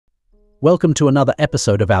Welcome to another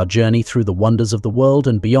episode of our journey through the wonders of the world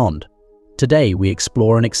and beyond. Today we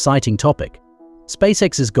explore an exciting topic: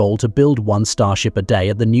 SpaceX's goal to build one Starship a day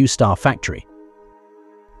at the new Star Factory.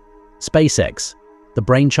 SpaceX, the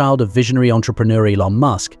brainchild of visionary entrepreneur Elon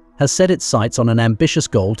Musk, has set its sights on an ambitious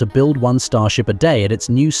goal to build one Starship a day at its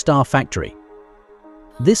new Star Factory.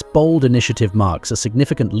 This bold initiative marks a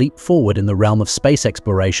significant leap forward in the realm of space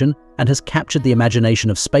exploration and has captured the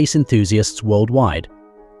imagination of space enthusiasts worldwide.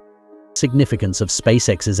 Significance of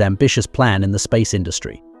SpaceX's ambitious plan in the space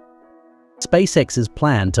industry. SpaceX's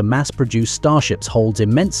plan to mass-produce Starships holds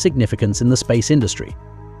immense significance in the space industry.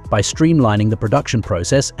 By streamlining the production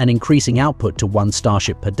process and increasing output to one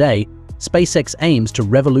Starship per day, SpaceX aims to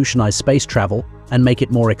revolutionize space travel and make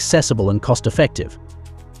it more accessible and cost-effective.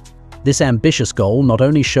 This ambitious goal not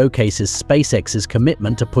only showcases SpaceX's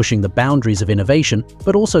commitment to pushing the boundaries of innovation,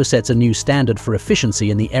 but also sets a new standard for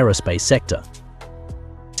efficiency in the aerospace sector.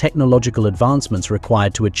 Technological advancements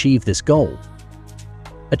required to achieve this goal.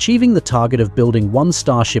 Achieving the target of building one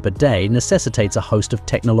Starship a day necessitates a host of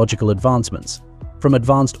technological advancements. From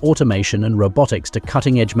advanced automation and robotics to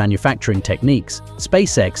cutting-edge manufacturing techniques,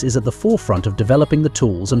 SpaceX is at the forefront of developing the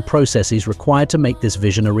tools and processes required to make this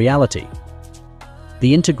vision a reality.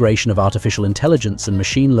 The integration of artificial intelligence and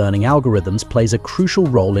machine learning algorithms plays a crucial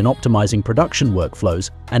role in optimizing production workflows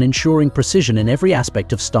and ensuring precision in every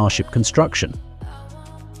aspect of Starship construction.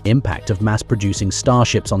 Impact of mass-producing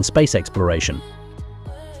Starships on space exploration.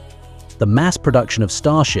 The mass production of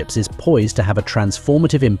Starships is poised to have a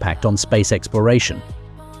transformative impact on space exploration.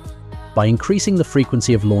 By increasing the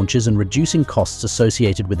frequency of launches and reducing costs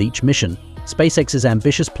associated with each mission, SpaceX's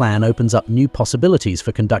ambitious plan opens up new possibilities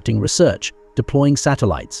for conducting research, deploying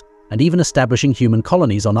satellites, and even establishing human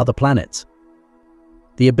colonies on other planets.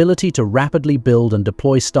 The ability to rapidly build and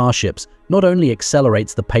deploy Starships not only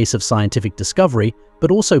accelerates the pace of scientific discovery,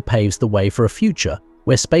 but also paves the way for a future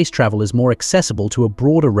where space travel is more accessible to a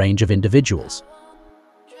broader range of individuals.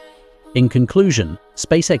 In conclusion,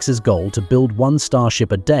 SpaceX's goal to build one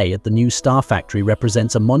Starship a day at the new Star Factory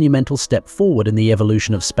represents a monumental step forward in the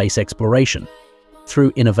evolution of space exploration.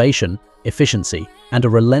 Through innovation, efficiency, and a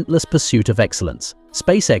relentless pursuit of excellence,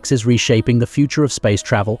 SpaceX is reshaping the future of space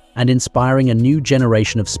travel and inspiring a new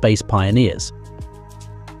generation of space pioneers.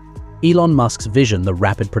 Elon Musk's vision: the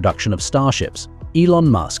rapid production of Starships. Elon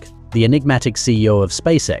Musk, the enigmatic CEO of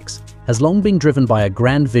SpaceX, has long been driven by a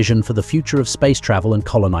grand vision for the future of space travel and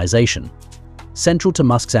colonization. Central to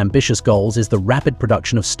Musk's ambitious goals is the rapid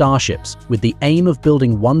production of Starships, with the aim of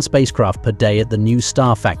building one spacecraft per day at the new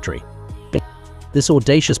Star Factory. This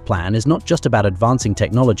audacious plan is not just about advancing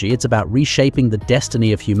technology, it's about reshaping the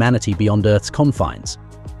destiny of humanity beyond Earth's confines.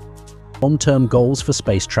 Long-term goals for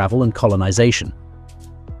space travel and colonization.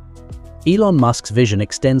 Elon Musk's vision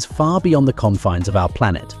extends far beyond the confines of our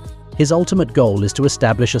planet. His ultimate goal is to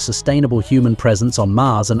establish a sustainable human presence on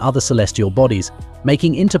Mars and other celestial bodies,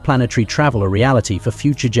 making interplanetary travel a reality for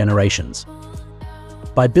future generations.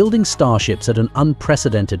 By building Starships at an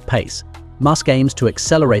unprecedented pace, Musk aims to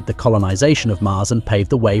accelerate the colonization of Mars and pave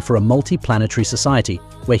the way for a multi-planetary society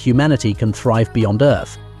where humanity can thrive beyond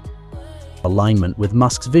Earth. Alignment with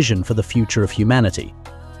Musk's vision for the future of humanity.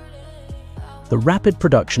 The rapid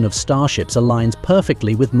production of Starships aligns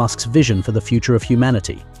perfectly with Musk's vision for the future of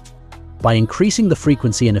humanity. By increasing the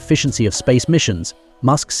frequency and efficiency of space missions,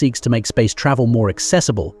 Musk seeks to make space travel more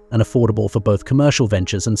accessible and affordable for both commercial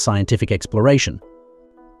ventures and scientific exploration.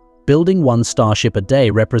 Building one Starship a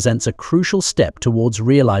day represents a crucial step towards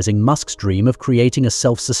realizing Musk's dream of creating a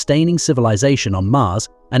self-sustaining civilization on Mars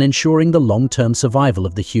and ensuring the long-term survival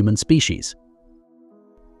of the human species.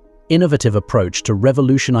 Innovative approach to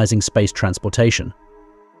revolutionizing space transportation.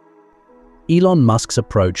 Elon Musk's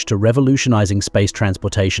approach to revolutionizing space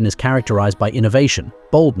transportation is characterized by innovation,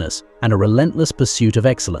 boldness, and a relentless pursuit of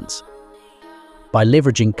excellence. By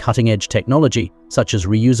leveraging cutting-edge technology, such as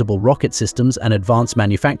reusable rocket systems and advanced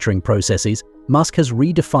manufacturing processes, Musk has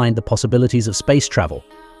redefined the possibilities of space travel.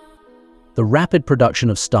 The rapid production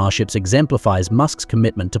of Starships exemplifies Musk's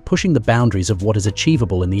commitment to pushing the boundaries of what is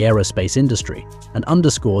achievable in the aerospace industry and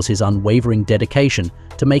underscores his unwavering dedication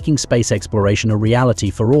to making space exploration a reality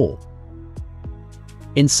for all.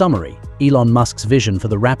 In summary, Elon Musk's vision for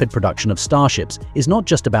the rapid production of Starships is not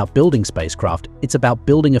just about building spacecraft, it's about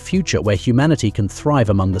building a future where humanity can thrive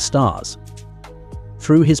among the stars.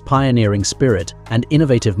 Through his pioneering spirit and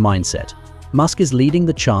innovative mindset, Musk is leading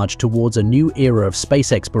the charge towards a new era of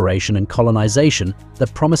space exploration and colonization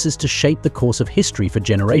that promises to shape the course of history for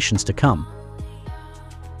generations to come.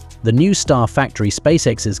 The new Star Factory,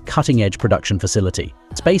 SpaceX's cutting-edge production facility.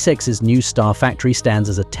 SpaceX's new Star Factory stands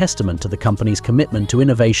as a testament to the company's commitment to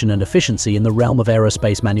innovation and efficiency in the realm of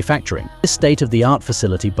aerospace manufacturing. This state-of-the-art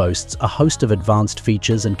facility boasts a host of advanced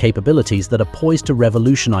features and capabilities that are poised to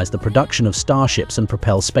revolutionize the production of Starships and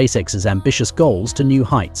propel SpaceX's ambitious goals to new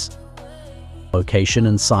heights. Location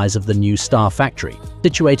and size of the new Star Factory.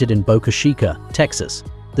 Situated in Boca, Chica, Texas,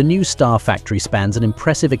 the new Star Factory spans an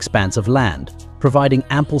impressive expanse of land, providing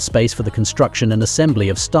ample space for the construction and assembly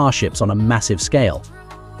of Starships on a massive scale.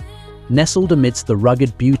 Nestled amidst the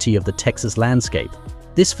rugged beauty of the Texas landscape,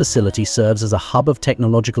 this facility serves as a hub of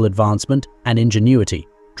technological advancement and ingenuity,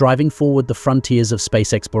 driving forward the frontiers of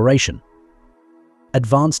space exploration.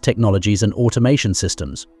 Advanced technologies and automation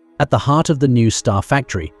systems. At the heart of the new Star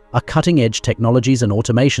Factory are cutting-edge technologies and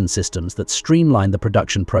automation systems that streamline the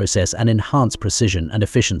production process and enhance precision and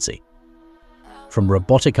efficiency. From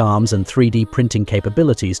robotic arms and 3D printing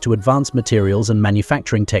capabilities to advanced materials and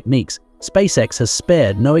manufacturing techniques, SpaceX has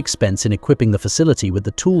spared no expense in equipping the facility with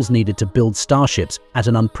the tools needed to build Starships at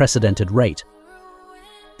an unprecedented rate.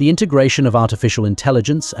 The integration of artificial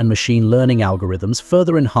intelligence and machine learning algorithms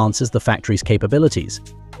further enhances the factory's capabilities,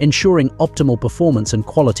 ensuring optimal performance and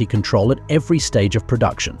quality control at every stage of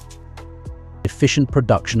production. Efficient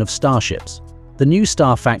production of Starships. The new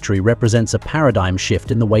Star Factory represents a paradigm shift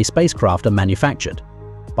in the way spacecraft are manufactured.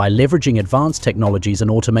 By leveraging advanced technologies and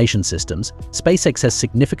automation systems, SpaceX has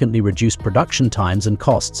significantly reduced production times and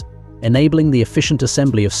costs, enabling the efficient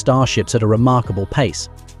assembly of Starships at a remarkable pace.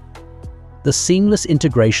 The seamless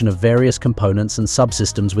integration of various components and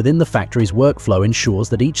subsystems within the factory's workflow ensures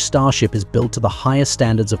that each Starship is built to the highest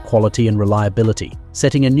standards of quality and reliability,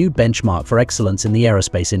 setting a new benchmark for excellence in the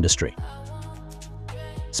aerospace industry.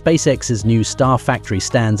 SpaceX's new Star Factory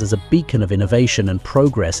stands as a beacon of innovation and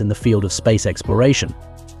progress in the field of space exploration.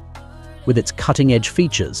 With its cutting-edge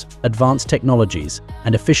features, advanced technologies,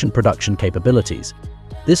 and efficient production capabilities,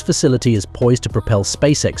 this facility is poised to propel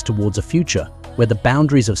SpaceX towards a future where the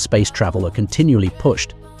boundaries of space travel are continually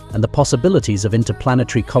pushed and the possibilities of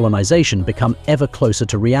interplanetary colonization become ever closer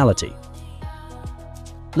to reality.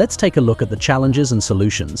 Let's take a look at the challenges and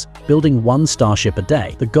solutions. Building one Starship a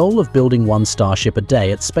day. The goal of building one Starship a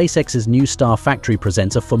day at SpaceX's new Star Factory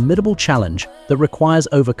presents a formidable challenge that requires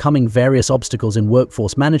overcoming various obstacles in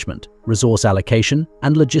workforce management, resource allocation,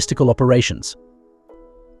 and logistical operations.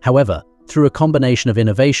 However, through a combination of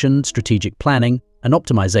innovation, strategic planning, and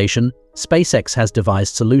optimization, SpaceX has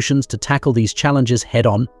devised solutions to tackle these challenges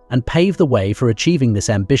head-on and pave the way for achieving this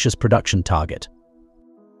ambitious production target.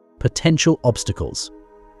 Potential obstacles.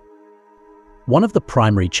 One of the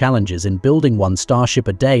primary challenges in building one Starship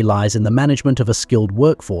a day lies in the management of a skilled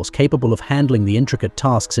workforce capable of handling the intricate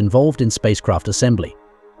tasks involved in spacecraft assembly.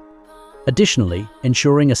 Additionally,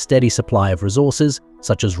 ensuring a steady supply of resources,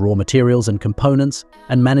 such as raw materials and components,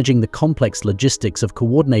 and managing the complex logistics of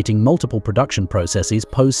coordinating multiple production processes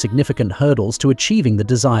pose significant hurdles to achieving the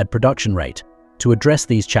desired production rate. To address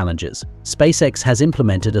these challenges, SpaceX has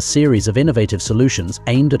implemented a series of innovative solutions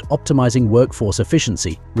aimed at optimizing workforce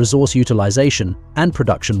efficiency, resource utilization, and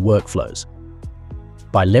production workflows.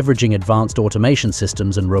 By leveraging advanced automation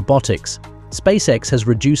systems and robotics, SpaceX has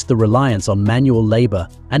reduced the reliance on manual labor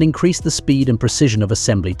and increased the speed and precision of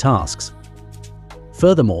assembly tasks.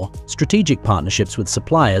 Furthermore, strategic partnerships with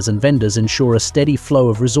suppliers and vendors ensure a steady flow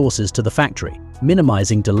of resources to the factory,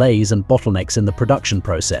 minimizing delays and bottlenecks in the production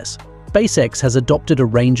process. SpaceX has adopted a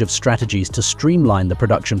range of strategies to streamline the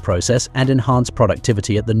production process and enhance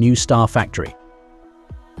productivity at the new Star Factory.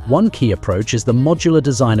 One key approach is the modular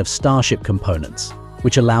design of Starship components,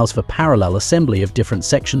 which allows for parallel assembly of different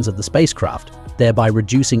sections of the spacecraft, thereby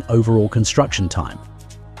reducing overall construction time.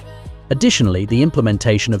 Additionally, the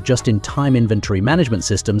implementation of just-in-time inventory management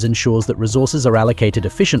systems ensures that resources are allocated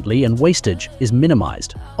efficiently and wastage is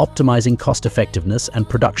minimized, optimizing cost-effectiveness and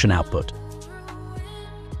production output.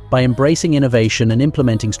 By embracing innovation and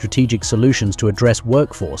implementing strategic solutions to address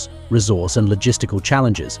workforce, resource, and logistical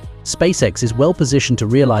challenges, SpaceX is well positioned to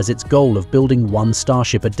realize its goal of building one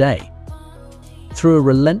Starship a day. Through a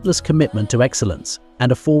relentless commitment to excellence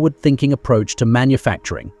and a forward-thinking approach to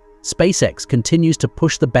manufacturing, SpaceX continues to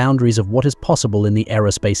push the boundaries of what is possible in the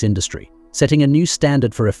aerospace industry, setting a new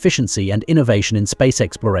standard for efficiency and innovation in space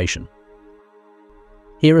exploration.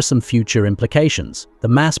 Here are some future implications. The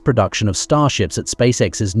mass production of Starships at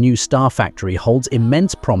SpaceX's new Star Factory holds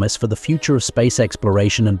immense promise for the future of space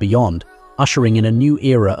exploration and beyond, ushering in a new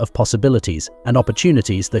era of possibilities and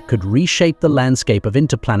opportunities that could reshape the landscape of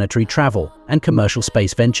interplanetary travel and commercial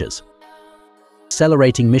space ventures.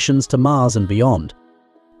 Accelerating missions to Mars and beyond.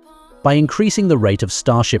 By increasing the rate of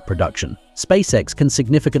Starship production, SpaceX can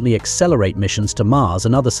significantly accelerate missions to Mars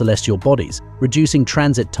and other celestial bodies, reducing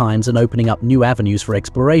transit times and opening up new avenues for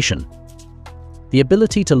exploration. The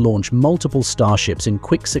ability to launch multiple Starships in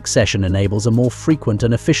quick succession enables a more frequent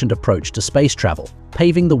and efficient approach to space travel,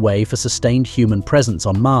 paving the way for sustained human presence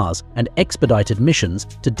on Mars and expedited missions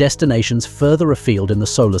to destinations further afield in the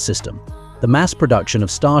solar system. The mass production of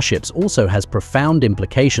Starships also has profound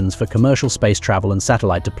implications for commercial space travel and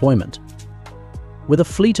satellite deployment. With a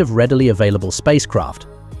fleet of readily available spacecraft,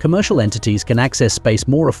 commercial entities can access space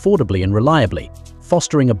more affordably and reliably,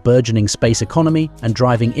 fostering a burgeoning space economy and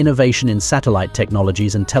driving innovation in satellite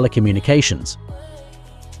technologies and telecommunications.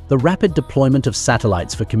 The rapid deployment of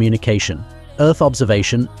satellites for communication, Earth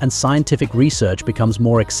observation, and scientific research becomes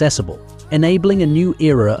more accessible, enabling a new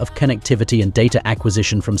era of connectivity and data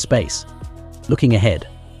acquisition from space. Looking ahead,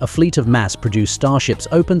 a fleet of mass-produced Starships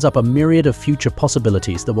opens up a myriad of future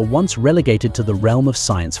possibilities that were once relegated to the realm of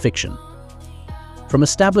science fiction. From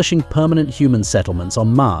establishing permanent human settlements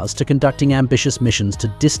on Mars to conducting ambitious missions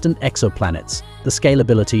to distant exoplanets, the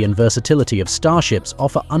scalability and versatility of Starships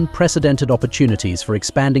offer unprecedented opportunities for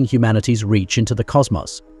expanding humanity's reach into the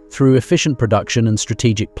cosmos. Through efficient production and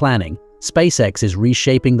strategic planning, SpaceX is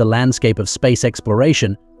reshaping the landscape of space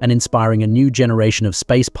exploration and inspiring a new generation of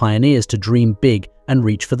space pioneers to dream big and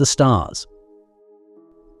reach for the stars.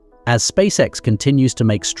 As SpaceX continues to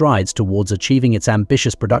make strides towards achieving its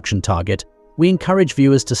ambitious production target, we encourage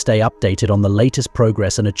viewers to stay updated on the latest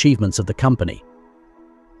progress and achievements of the company.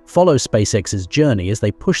 Follow SpaceX's journey as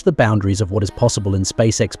they push the boundaries of what is possible in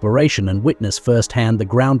space exploration and witness firsthand the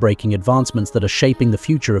groundbreaking advancements that are shaping the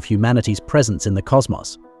future of humanity's presence in the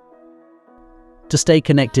cosmos. To stay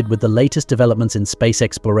connected with the latest developments in space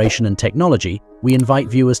exploration and technology, we invite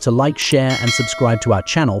viewers to like, share, and subscribe to our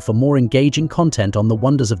channel for more engaging content on the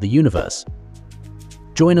wonders of the universe.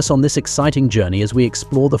 Join us on this exciting journey as we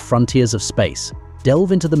explore the frontiers of space,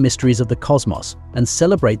 delve into the mysteries of the cosmos, and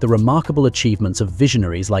celebrate the remarkable achievements of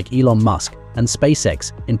visionaries like Elon Musk and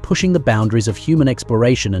SpaceX in pushing the boundaries of human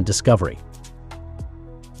exploration and discovery.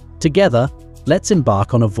 Together, let's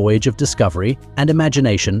embark on a voyage of discovery and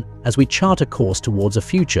imagination as we chart a course towards a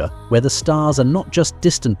future where the stars are not just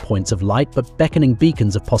distant points of light but beckoning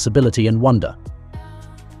beacons of possibility and wonder.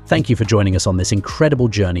 Thank you for joining us on this incredible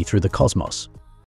journey through the cosmos.